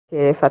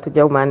ke Fatou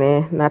Jaw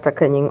Manneh nata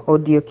kanyin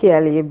audio ki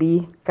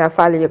aliyebi ka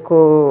fali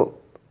ko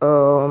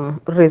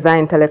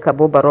resign tale ka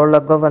bo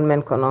barola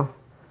government kono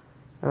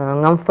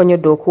ngam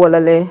fanyo do ko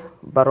walale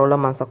barola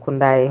man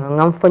sakundaye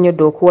ngam fanyo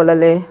do ko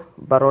walale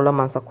barola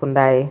man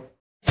sakundaye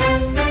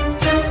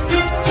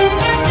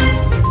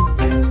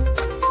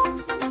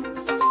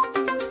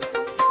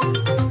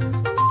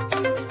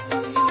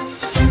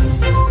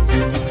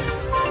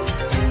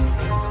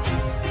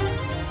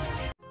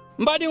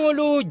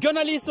mbadiŋolu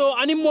journalisto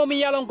ani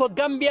momi yalon ko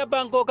Gambia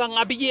banko kan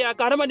abije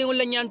akaramadiŋol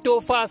le ñanto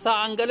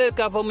fasa angale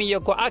ka fo mi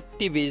ko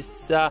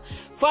activist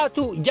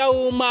Fatou Jaw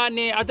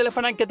Manneh atele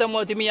fanan keta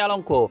moti mi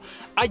yalon ko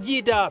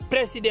ajita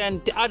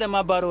president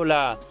Adama Barrow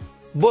la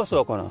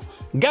boso kono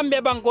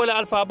Gambia banko la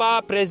alpha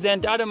ba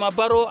president Adama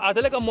Barrow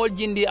atele ka mol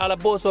jindi ala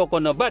boso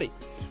kono bari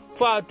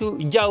Fatou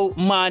Jaw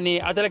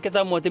Manneh atele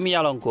keta moti mi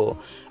yalon ko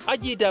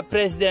ajita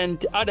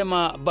president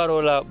Adama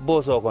Barrow la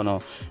boso kono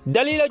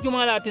dalila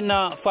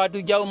jumalatina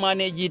Fatou Jaw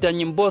Manneh jita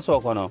nyim boso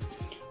kono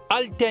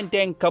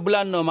altenten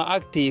kabulanno ma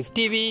active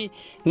tv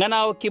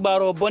nganaw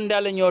kibaro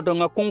bondale nyoto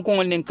nga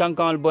kunkungol nin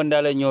kankangal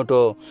bondale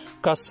nyoto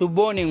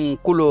kasuboni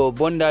kulo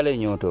bondale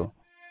nyoto.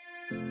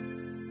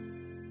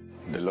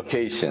 The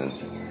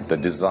locations, the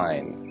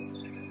design,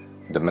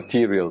 the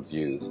materials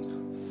used,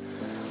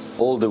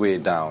 all the way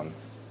down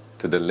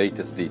to the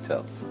latest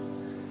details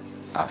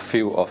are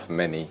few of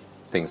many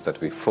things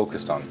that we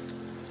focused on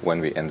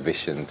when we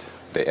envisioned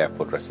the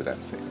airport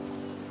residency.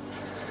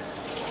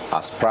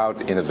 As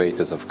proud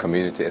innovators of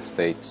community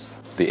estates,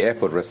 the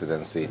airport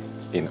residency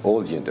in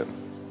Old Yundum,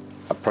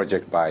 a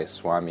project by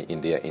Swami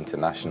India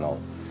International,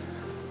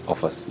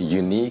 offers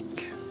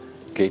unique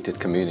gated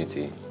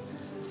community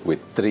with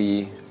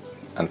 3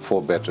 and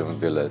 4 bedroom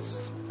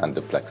villas and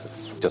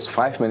duplexes. Just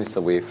 5 minutes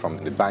away from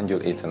the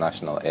Banjul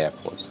International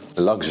Airport.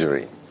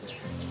 Luxury,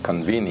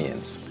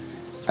 convenience,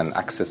 and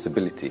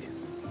accessibility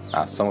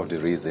are some of the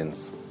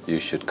reasons you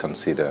should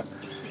consider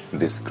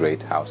this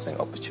great housing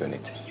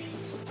opportunity.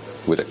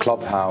 With a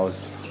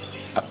clubhouse,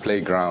 a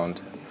playground,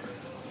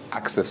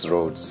 access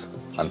roads,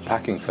 and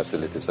parking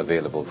facilities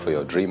available for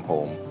your dream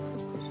home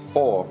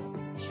or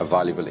a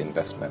valuable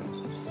investment,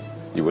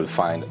 you will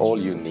find all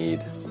you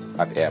need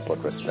at Airport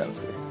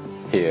Residency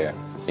here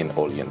in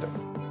Old Yundum.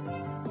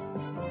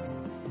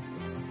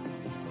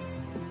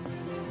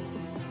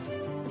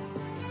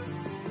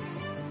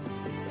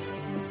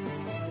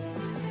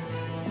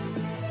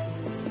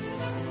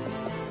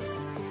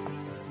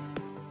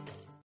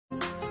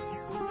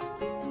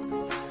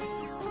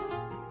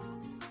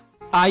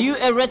 Are you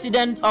a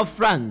resident of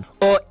France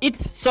or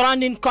its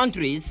surrounding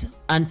countries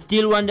and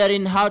still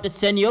wondering how to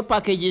send your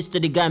packages to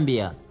the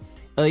Gambia?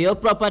 Or your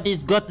properties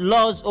got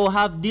lost or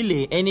have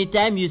delay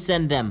anytime you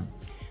send them?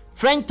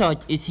 French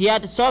Touch is here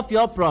to solve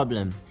your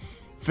problem.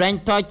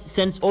 French Touch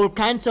sends all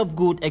kinds of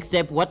goods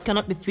except what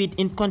cannot be fit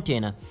in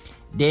container.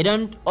 They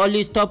don't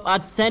only stop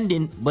at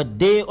sending, but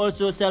they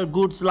also sell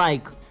goods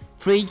like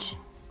fridge,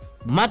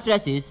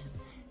 mattresses,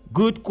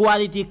 good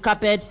quality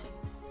carpets,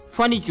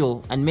 furniture,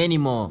 and many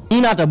more.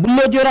 Inata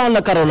bullo jora on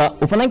la karola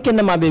ufanan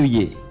kende ma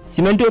bewije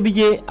simento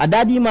bije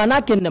adadi ma na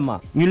kende ma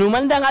ñunu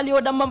man dangali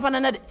o dambam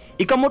fanana de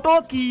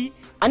ikamoto ki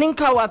anin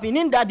ka wafi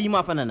nin dadi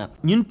ma fanana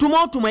ñun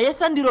tumo tuma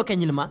yesandiro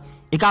kenyilma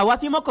ika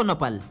wafi ma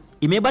konopal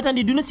ime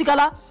batandi dunu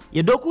sikala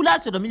ye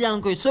dokulal so do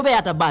miliyan ko sobe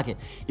yata bake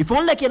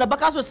ifon le kela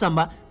bakaso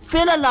samba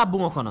fela la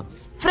bungo kono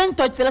French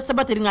Touch fela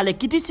sabateri ngale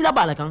kiti sila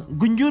balakan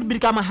gunjur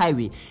birkama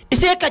highway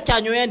ise ka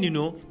chanyo ya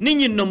nino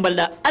ninyin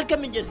nombala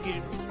alkamin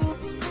jeskiri.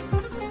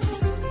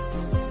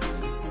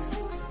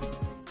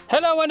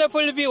 Hello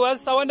wonderful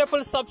viewers,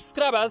 wonderful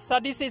subscribers.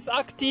 This is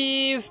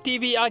Active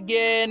TV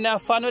again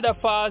for another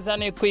fast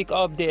and a quick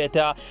update.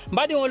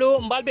 Mbadi ngulu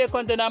mbalbe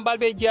kontena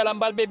mbalbe jiala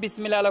mbalbe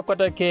bismillah la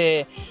kota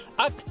ke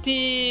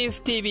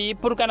Active TV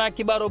purkana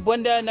kibaro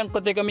bonda nan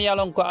kote ke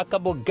miyalon ko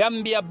akabo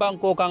Gambia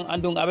banko kang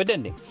andung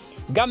abedende.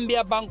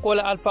 Gambia banko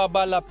la alpha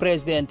bala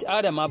president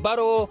Adama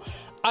Barrow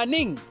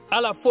aning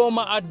ala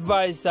former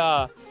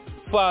advisor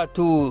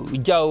Fatou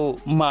Jaw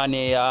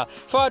Manneh.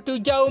 Fatou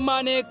Jaw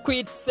Manneh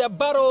quits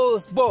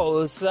Barrow's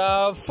boss,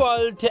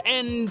 fault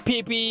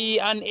NPP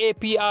and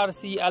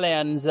APRC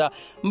alliance.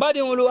 Mbadi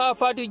ngulu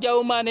Fatou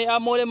Jaw Manneh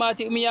amole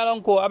mati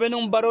miyalonko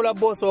abenum Barrow la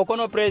boss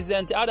kono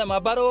president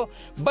Adama Barrow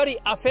bari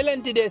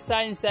afelenti de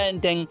sign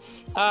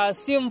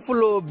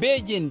simfulo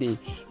bejindi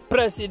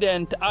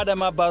president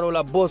Adama Barrow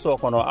la boss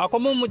kono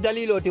akomu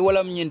dalilo ti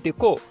wala mnyenti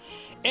ko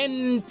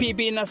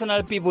NPP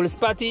National People's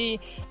Party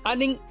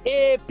aning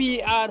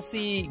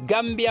APRC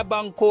Gambia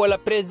Banko la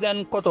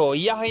President Koto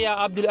Yahya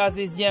Abdul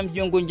Aziz James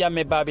Jungun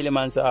Jamme Babile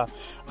Mansa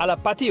ala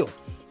patio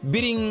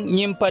biring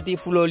nyim parti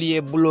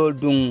fulolie bulol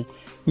dung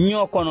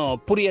nyokono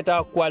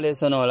purieta kwale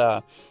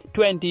sonola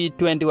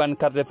 2021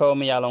 carte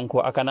fawmi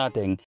yalonko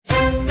akanateng.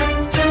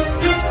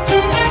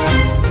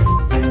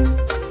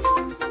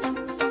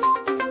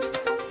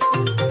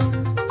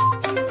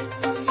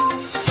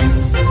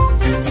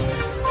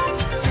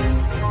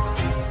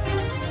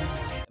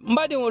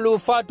 mbadi wolu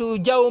Fatou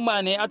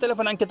Manneh a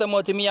telefon keta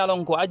moti mi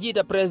yalon ko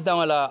ajita president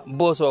wala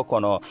boso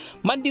kono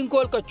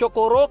mandinkol ka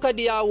chokoro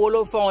kadi ya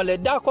wolo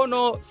fonle da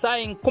kono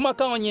sain kuma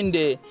kan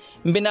nyinde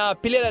mbina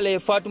pilela le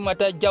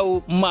Fatoumata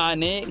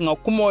Manneh nga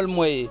kumol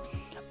moy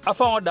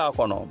afan da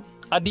kono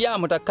adiya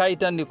mata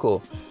kaitandi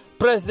ko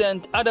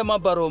President Adama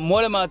Barrow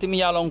molema timi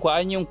yalon ko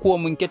anyin ko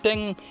mun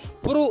keteng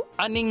puru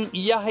aning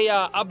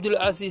Yahya Abdul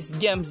Aziz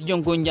James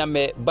jongo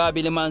nyambe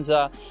babili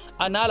manza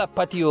anala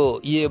patio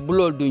ye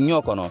bulol du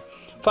nyokono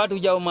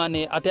Fatou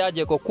Manneh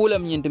ataje ko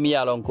kulam nyintimi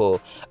yalon ko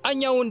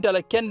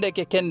anyawuntala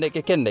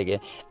kendeke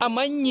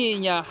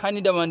amanyinya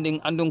hanida manding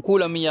andun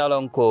kulam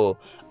yalon ko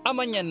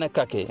amanyanna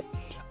kake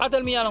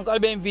atal mi yalon ko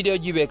alben video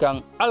jibe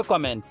kan al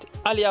comment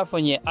ali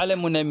afonye ale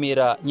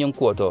munemira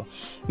nyenkoto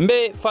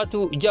mbe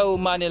Fatou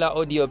Manneh la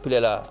audio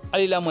pilela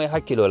ali la moy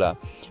hakilola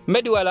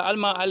mbedi wala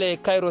alma ale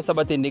Cairo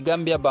sabatindi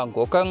Gambia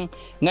banko kan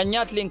nga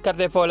nyatlin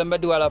carte fola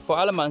mbedi wala fo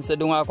alman se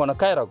dunga kono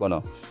Cairo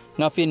kono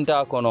nga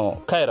finta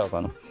kono Cairo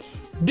kono.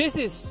 This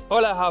is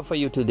all I have for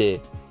you today.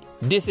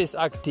 This is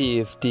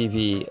Active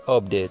TV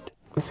Update.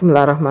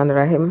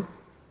 Bismillahirrahmanirrahim.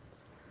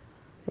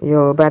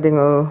 Yo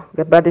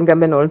badinga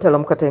menol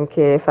telom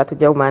kotenke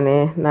Fatou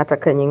Manneh nata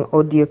kanying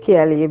audio ki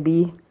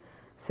aliyebi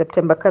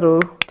September karo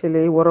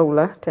tele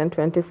warawla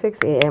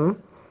 10:26 AM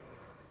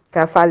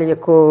ka fali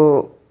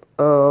ko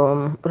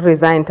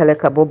resign tele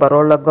ka bo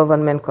Barrow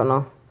government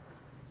kono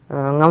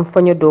ngam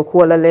fanyo do ko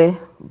wala le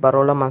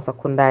Barrow man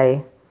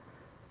sakundaye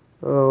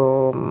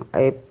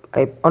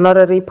ay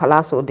honorary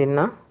palace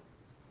dinna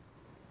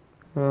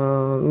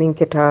min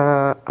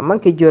keta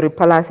manke jori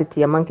palacity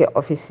manke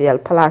official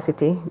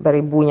palacity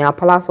bari bunya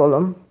palace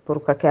olom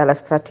pour ka kala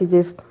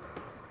strategist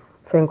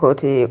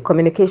fenkoti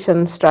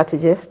communication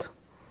strategist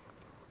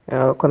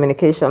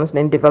communications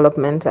and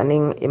development and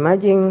in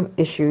emerging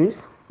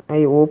issues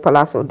ay wo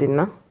palace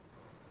dinna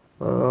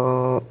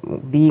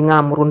bi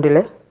ngam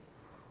rundile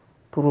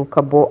pour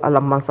kabo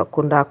ala mansa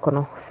kunda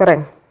kono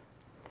fereng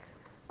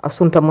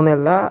asunta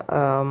munella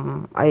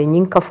ay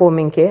nyin kafo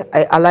minke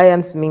ay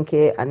alliance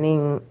minke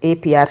aning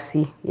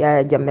APRC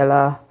ya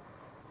jamela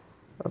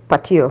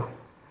patio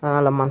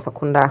ala mansa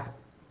kunda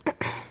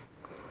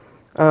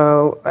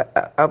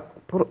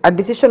a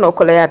decision o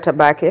kola ya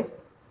tabake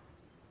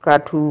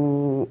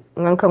katu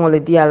nganka ngole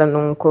diala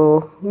non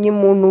ko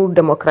nyimunu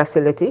democracy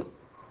leti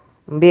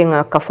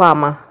mbenga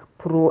kafama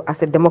pour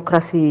ase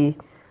democracy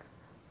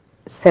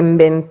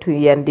semben tu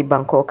yandi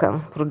banko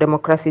kan pour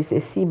democracy se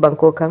si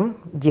banko kan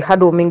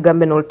jihado min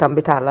gambenol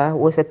tambitala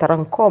wo se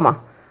taran koma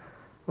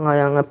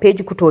nga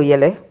page kuto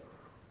yele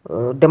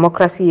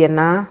democracy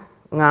yena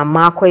nga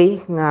makoy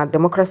nga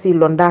democracy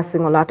londa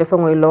singola te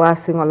fangoy lowa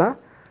singola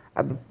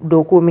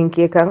do ko min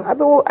ke kan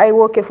abe wo ay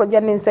wo ke fo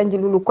jannin sanji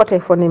lulu kote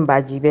fo nim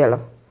baji bela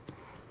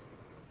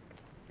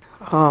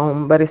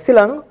bari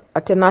silang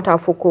atenata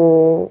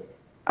foko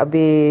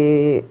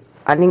abe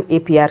aning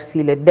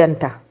APRC le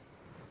denta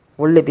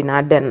wolle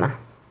bina denna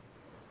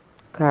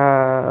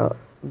ka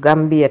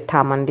Gambia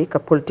tamandi ka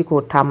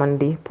politiko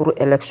tamandi pour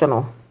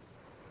election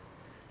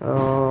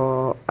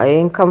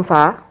ayen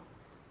kamfa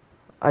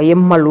ayen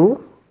malu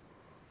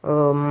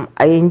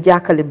ayen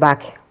jakali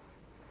bake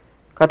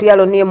katu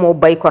yalo ni mo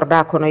bay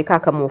korda kono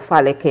ikaka mo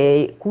fale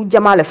ke ku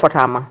jamale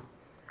fotama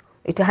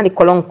ite hani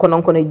kolon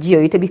konon kono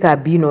jiyo ite bika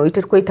bino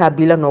ite ko ita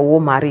bila no wo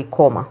mari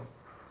koma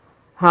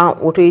ha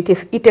woto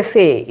ite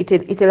fe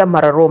ite la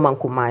mararo man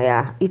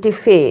kumaya ite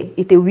fe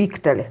ite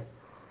weak tale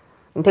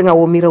ntenga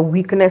wo mira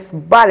weakness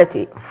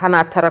balati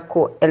hana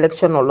tarako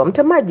election olom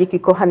te majiki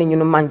ko hani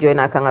nyunu manjoy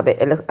na kan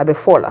abe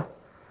fola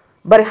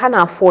bari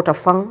hana fota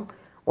fang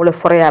wala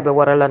foreya be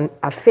warala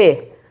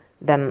afe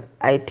dan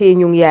ay te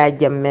nyung ya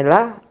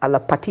jammela ala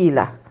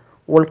patila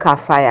wol ka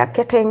faya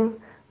keteng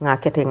nga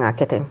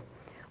keteng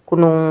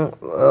kunu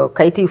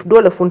kayti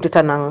dole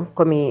funtita nan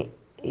komi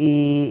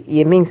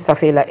ye min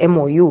safela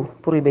MOU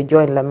pour be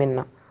join la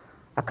minna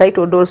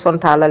akayto dol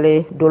sontala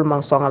le dol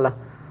man songala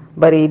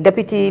bari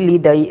deputy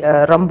leader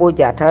Rambo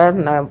Jata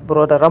na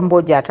brother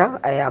Rambo Jata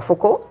aya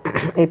foko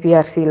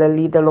APRC la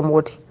leader lo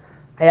moti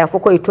aya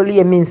foko itoli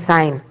ye min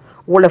sign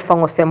wala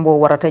fango sembo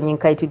warata nyin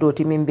kayti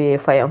doti min be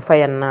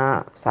fayan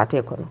na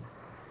sate kono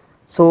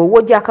so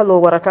wo jakalo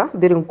warata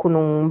birin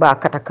kunun ba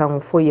katakan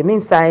fo ye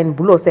min sign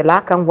bulo se la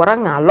kan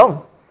waranga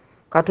long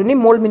katu ni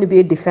mol min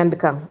be defend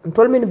kan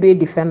ntol min be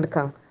defend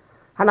kan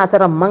hana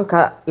tara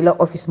manka ila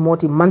office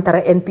moti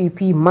mantara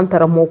NPP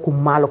mantara moku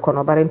malo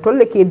kono bare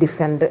ntolle ke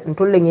defend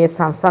ntolle nge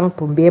sansang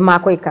to be ma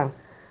koy kan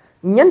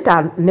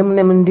nyanta nem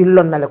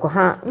ndillon nale ko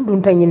ha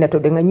ndun tan nyine to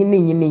de nga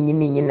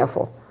nyinni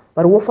fo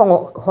bare wo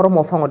fango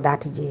hormo fango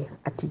datije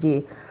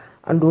atije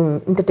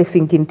andun ntete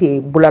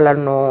finkinte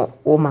bulalano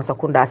o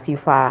masakunda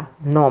sifa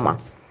noma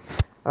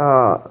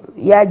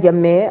ya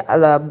jamme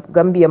ala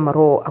Gambia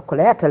maro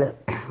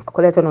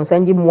akolayata non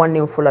sanji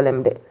muwanne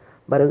fulalemde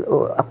bare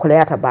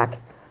akolayata bake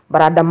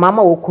barada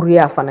mama wo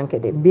kuriya fananke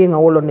de mbenga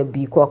wolo ne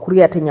bi ko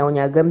kuriya ta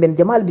nyawnya Gamben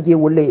jamal bije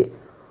wolle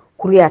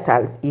kuriya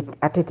tal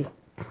ateti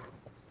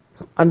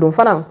andum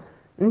fanan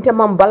nte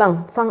mam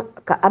balan fan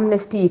ka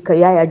amnesty ka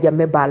yaya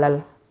jamme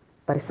balal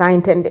bari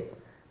saintende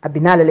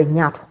abinala le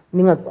ñaato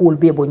ni nga kuol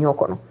be bo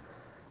ñokono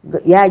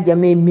ya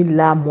jame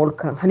milla mol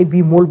kan hani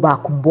bi mol ba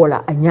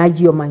kumbola a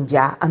ñaajiyo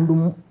manja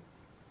andu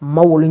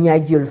mawolu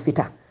ñaajiyol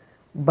fita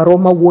baro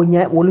ma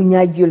wolu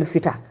ñaajiyol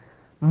fita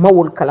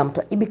mawol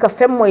kalamta ibika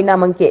fem moy na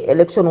manke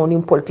election oni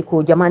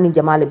politiko jamani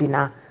jamale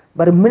bina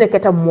bar mune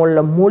keta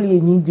molla mol ye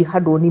ñinji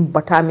hado ni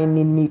batame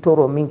ni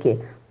toro minke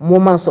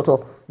moman soto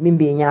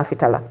mimbe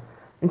ñaafitala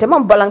nte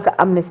man balanka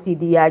amnesty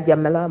di ya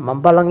jamela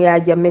man balang ya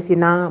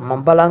jamesina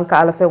man balang ka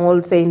ala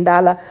fengol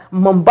seyndala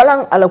man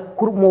balang ala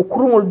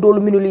kurungol dolu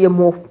minuli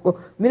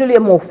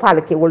mo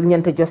falke wol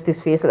nyanta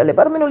justice face la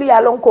bar minuli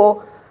ya lon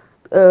ko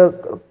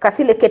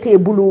kasile kete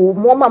bulu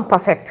mo man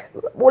perfect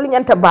wol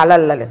nyanta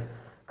balal la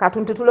ka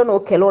tuntutulo no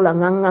kelo la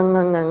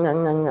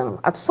ngang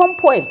at some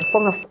point fo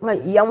nga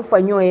yam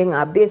fa nyoye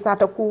nga be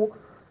sata ku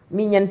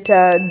mi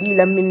nyanta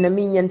dila minna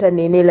mi nyanta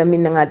nene la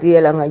minna nga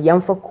dila nga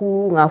yamfa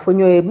ku nga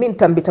fonyoe min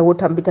tambita wo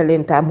tambita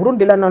lenta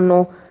murundi la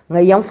nonno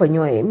nga yamfa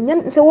nyoe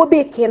nyan se wo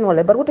be ken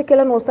wala bar wote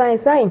kala no sai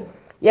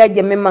ya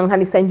jemme man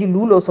hani sanji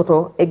lulo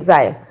soto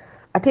exile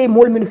ate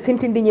mol min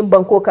fintindi nyim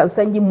banko kan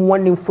sanji mu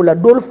wonni fula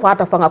dol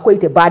fata fa nga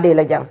koyte bade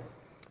la jang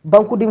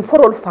banku ding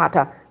forol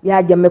fata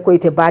ya jemme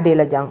koyte bade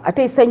la jang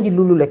ate sanji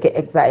lulu le ke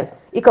exile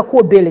ika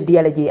ko bele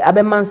diala je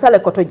abe man sale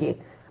koto je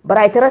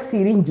bara itara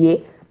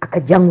sirinje aka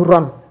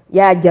jangron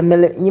ya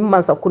jamme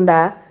nyimman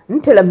sakunda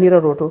ntela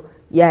miraroto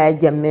ya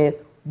jamme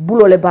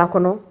bulole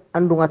bakono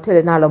andunga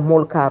tele nala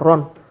molka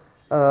ron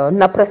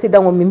na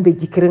president o mimbe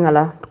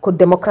jikringala ko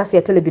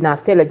demokrasi tele bina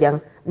fela jang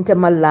nte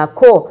malla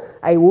ko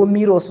ay wo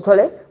miro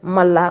sotole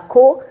malla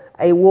ko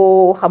ay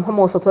wo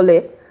xam-xamo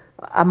sotole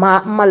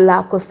ama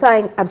malla ko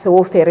sain abse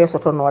wo fere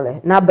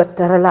sotonole na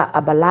battarala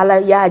abalala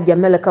ya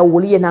jamme ka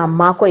woliye na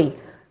makoy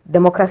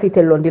demokrasi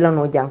tele ndila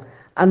no jang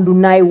andu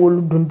nay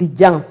wol dundi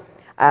jang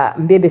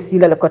mbebe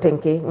sila le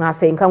kotenke nga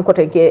sen kan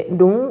kotenke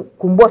dum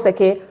kumbose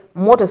ke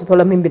moto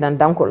sotola mimbinan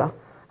dankola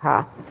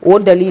ha o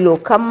dalilo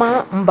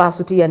kama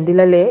mbasuti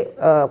yandilale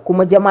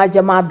kuma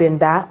jama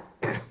benda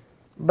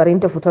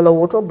barinte futala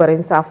woto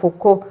barin sa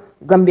foko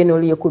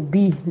gambenol yeko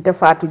bi nte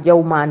Fatou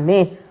Jaw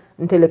Manneh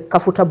ntele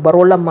kafuta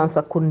barola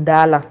mansa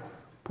kundala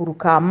pour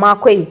ka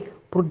makoy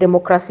pour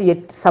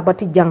démocratie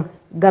sabati jang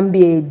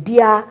Gambie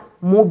dia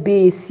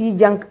mobe si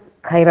jang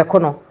kayra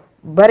kono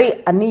bari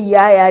ani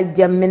yaya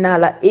jammina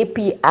la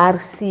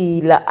APRC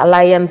la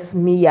alliance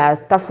mi ya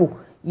tafu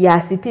ya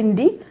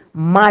sitindi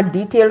ma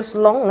details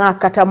long nga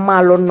kata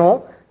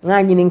malono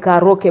nga nyininka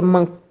roke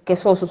man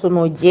keso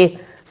sono je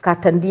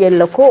katandiye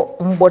lako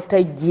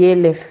mbota je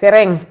le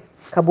fereng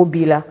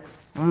kabobila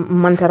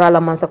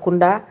mantarala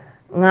mansakunda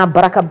nga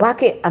baraka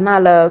bake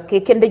anala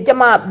ke kende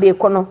jama be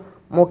kono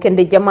mo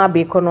kende jama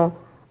be kono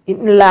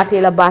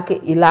late la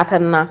bake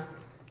ilatanna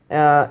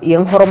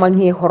yen horoma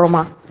ngi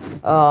horoma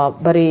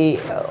bari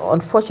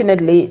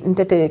unfortunately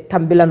ntete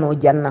tambila no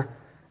janna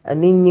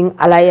nin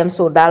alliance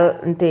so dal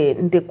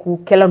nte ku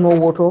kelano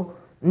woto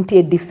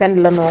nte defend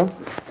lano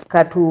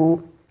katu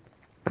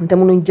nte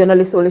munun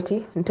journalist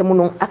soliti nte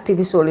munun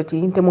activist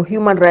soliti nte mu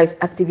human rights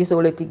activist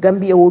soliti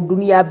Gambia wo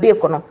dunia be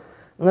kono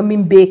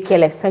ngamin be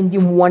kele sanji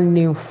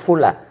muwanni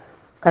fula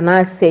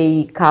kana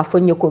say ka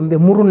fonye ko be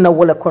murunna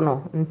wala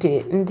kono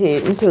nte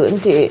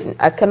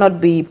I cannot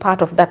be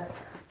part of that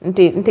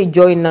nte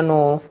join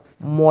nano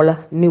mola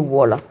ni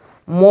wola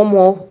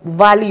momo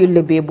value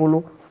le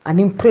bebulu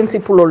anin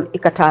principle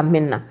ikata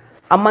minna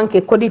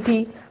amanke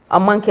koditi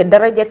amanke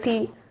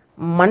darajati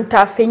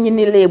manta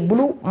fenyini le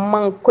bulu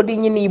man kodi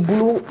nyini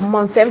bulu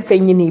man fem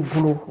fenyini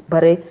bulu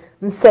bare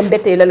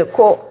nsembete le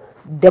ko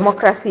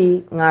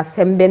demokrasi nga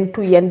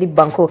sembentu yandi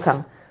banko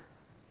kan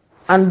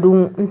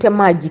andum nte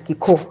majiki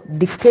ko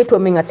dictator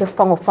mi nga te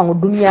fango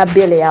dunia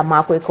bele ya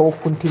mako ko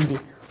funtindi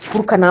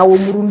pour kana wo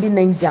murundi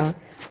nan jang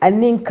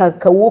anin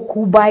ka wo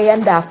ku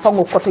bayanda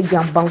fango koto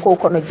jam banko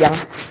kono jang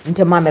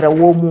nte mamera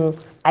wo mu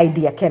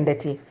idea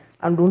kendeti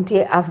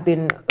andunte I've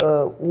been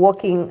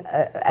working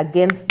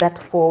against that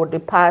for the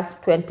past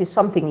 20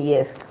 something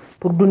years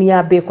pour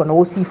dunia be kono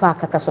wo sifa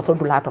kaka soto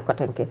dulato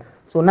katenke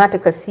so nata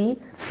kasi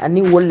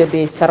ani wolle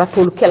be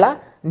saratol kela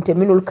nte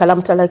minul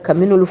kalamtala ka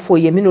minul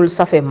foye minul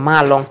safe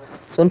malong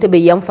so nte be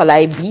yam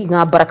falay bi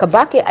nga baraka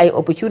bake ay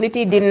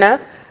opportunity dinna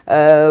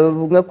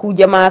nga ku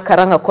jama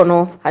karanga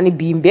kono hani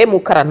bimbe mu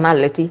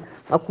karanaleti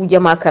nga ku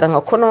jama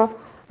karanga kono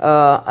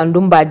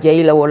andumba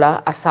jayila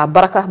wala asa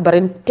baraka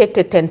barin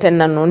tete tenten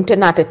nano nte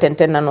nate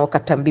tenten nano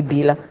katambi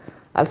bila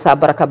al sa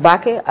baraka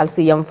bake al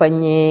si yam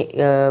fanye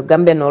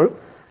gambenol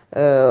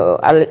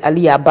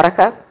aliya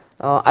baraka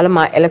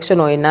alma election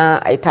o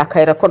ina ay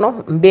takayra kono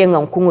mbenga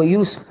kungo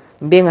use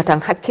mbenga tan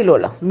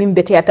hakkilola min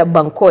betiyata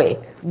bankoe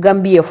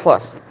Gambia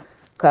force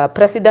ka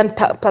president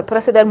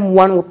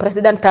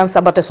tan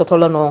sabata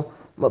sotolano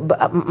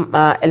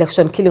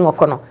election killing o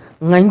kono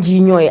nganji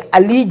nyoy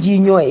ali ji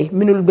nyoy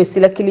minul be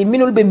sila kili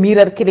minul be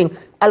mirar killing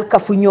al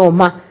kafu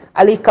nyoma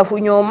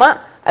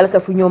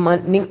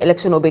ning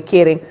election o be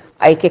kering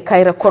ay ke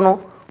kayra kono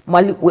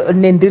mal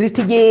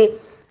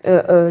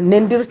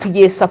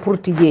nendiritije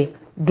sapurtije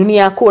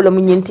dunia ko la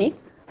munyinti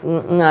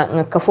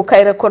nga kafu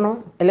kayra kono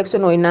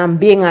election o ina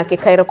mbenga ke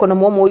kayra kono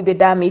momo be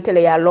dami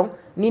tele ya long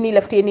nini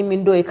lafteni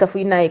min do e kafu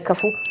ina e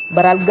kafu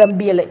baral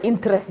Gambia la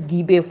interest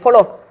jibe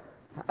folo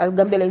al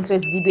Gambia la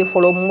interest jibe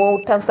folo mo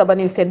tan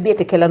sabani fembe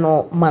te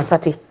kelano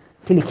mansati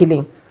tili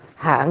killing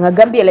ha nga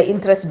Gambia la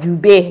interest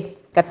jube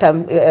kata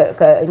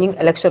ka nying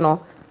election o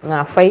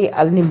nga fay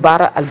al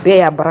nimbara al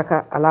beya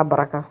baraka ala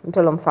baraka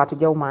ntolom Fatou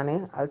Diaw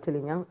Manneh al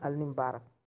tili nyang al nimbara